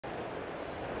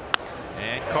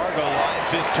And Cargo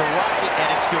lines this to right,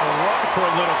 and it's going to run for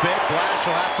a little bit. Blash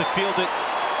will have to field it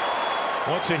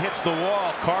once it hits the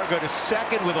wall. Cargo to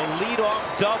second with a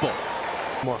leadoff double.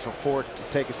 More for Ford to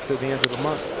take us to the end of the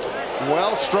month.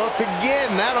 Well stroked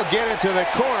again. That'll get it to the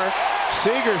corner.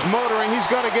 Seager's motoring. He's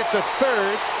going to get the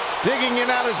third. Digging in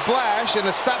out is Blash, and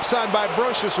a stop sign by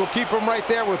Brocious will keep him right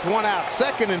there with one out.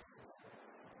 Second and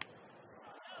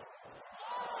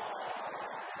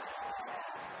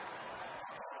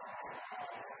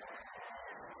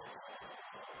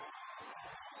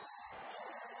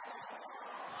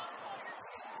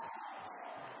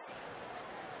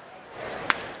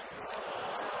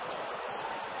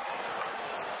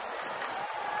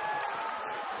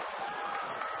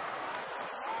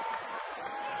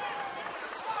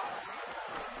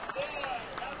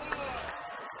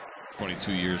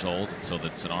 22 years old, and so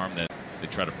that's an arm that they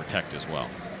try to protect as well.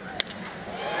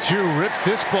 Chu rips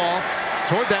this ball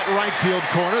toward that right field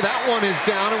corner. That one is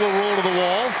down and will roll to the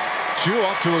wall. Chu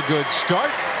off to a good start,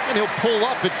 and he'll pull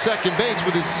up at second base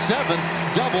with his 7th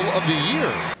double of the year.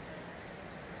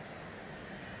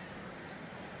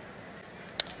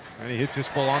 And he hits this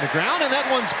ball on the ground, and that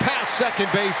one's past second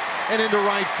base and into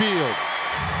right field.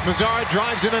 Mazzara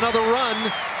drives in another run.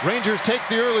 Rangers take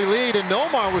the early lead, and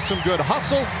Nomar with some good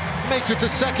hustle makes it to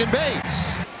second base.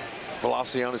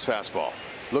 Velocity on his fastball.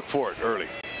 Look for it early.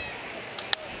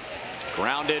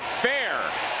 Grounded fair.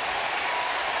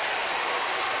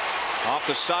 Off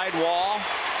the sidewall.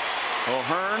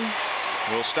 O'Hearn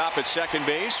will stop at second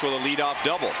base with a leadoff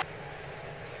double.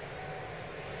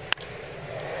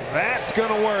 that's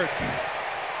going to work.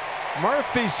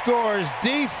 Murphy scores.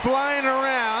 D flying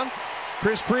around.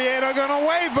 Chris Prieto going to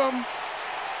wave him.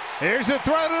 Here's the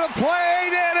throw to the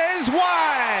plate. It is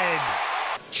wide.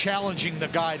 Challenging the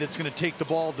guy that's going to take the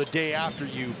ball the day after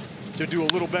you to do a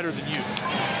little better than you.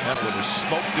 That one was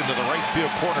smoked into the right field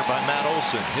corner by Matt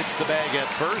Olson. Hits the bag at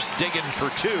first, digging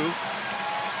for 2.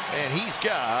 And he's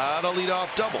got a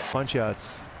leadoff double. Punch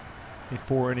outs in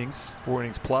 4 innings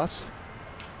plus.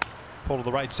 Pull to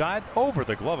the right side, over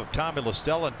the glove of Tommy La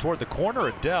Stella and toward the corner.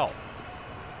 Adele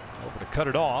over to cut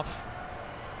it off.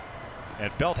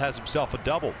 And Belt has himself a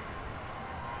double.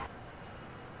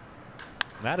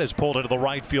 That is pulled into the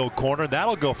right field corner.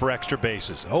 That'll go for extra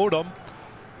bases. Odom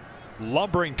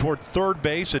lumbering toward third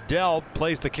base. Adele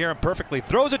plays the Karen perfectly,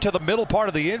 throws it to the middle part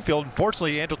of the infield.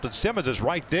 Unfortunately, Andrelton Simmons is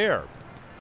right there.